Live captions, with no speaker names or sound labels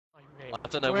I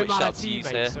don't know which shout to use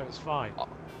here. So it's fine.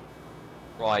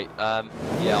 Right,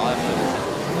 yeah, I have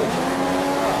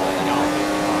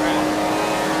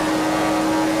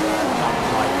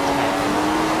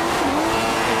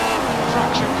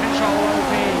Traction control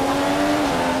OP.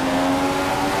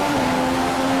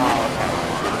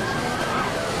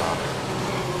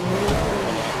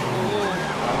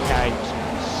 Okay.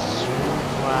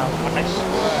 Wow, nice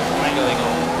work. what's going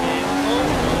on.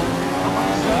 I'm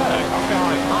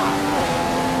behind Mark.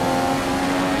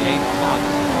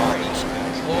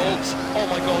 Oh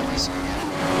my god.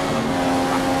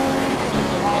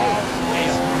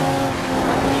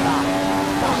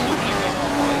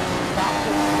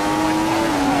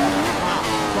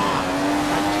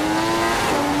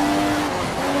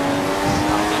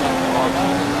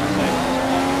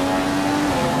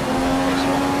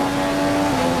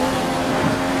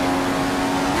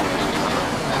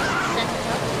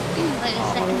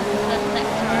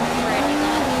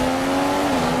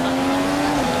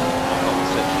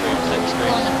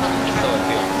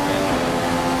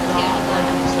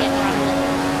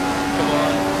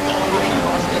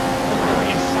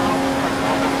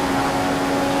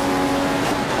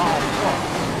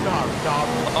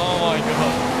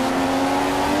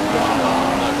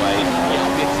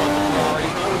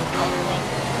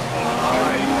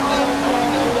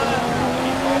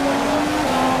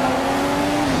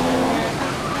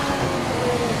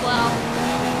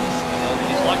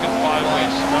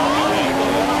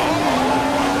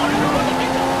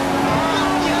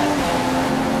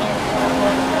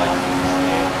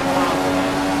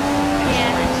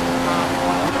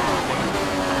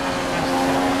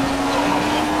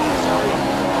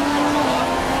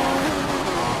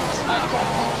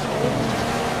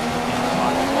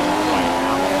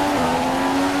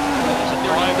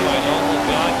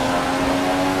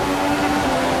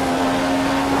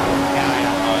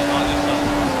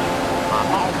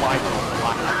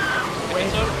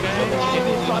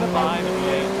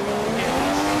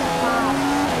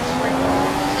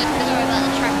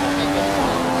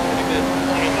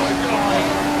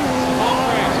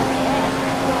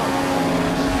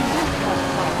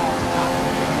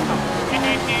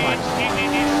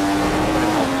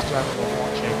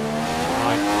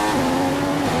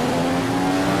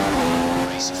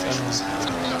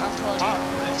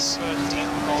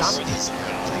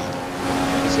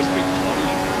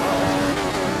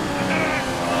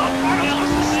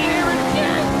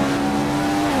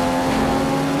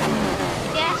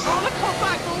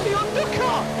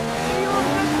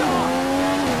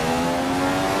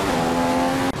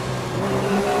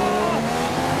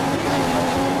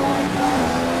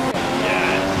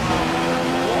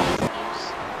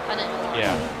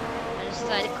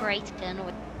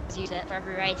 Use it for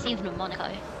every race, even in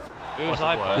Monaco. Who was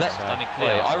I first?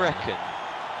 I reckon.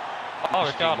 Oh,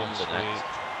 Monza next.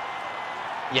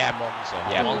 Yeah, Monza.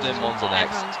 Yeah, Monza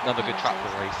next. Another good track for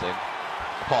racing.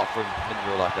 Apart from in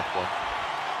real life F1.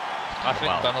 I think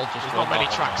Ben will just. There's not many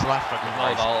tracks left for good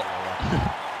racing.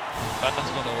 Ben's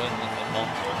going to win in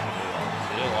Monza.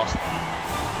 He lost that.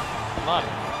 Man,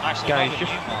 actually, guys,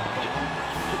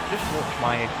 just watch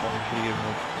my F1 career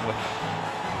with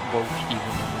Will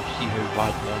Stevens and see how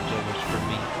bad Monza was for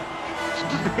me.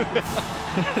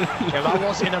 Yeah, that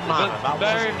was in a manner. That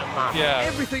was in a manner. Yeah,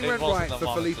 everything went right for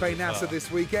Felipe Nasser this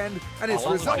weekend, and it's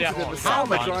resulted in the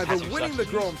Sauber driver winning the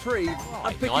Grand Prix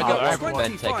and picking up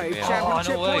 25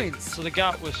 championship points. So the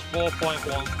gap was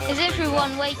 4.14. Is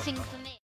everyone waiting for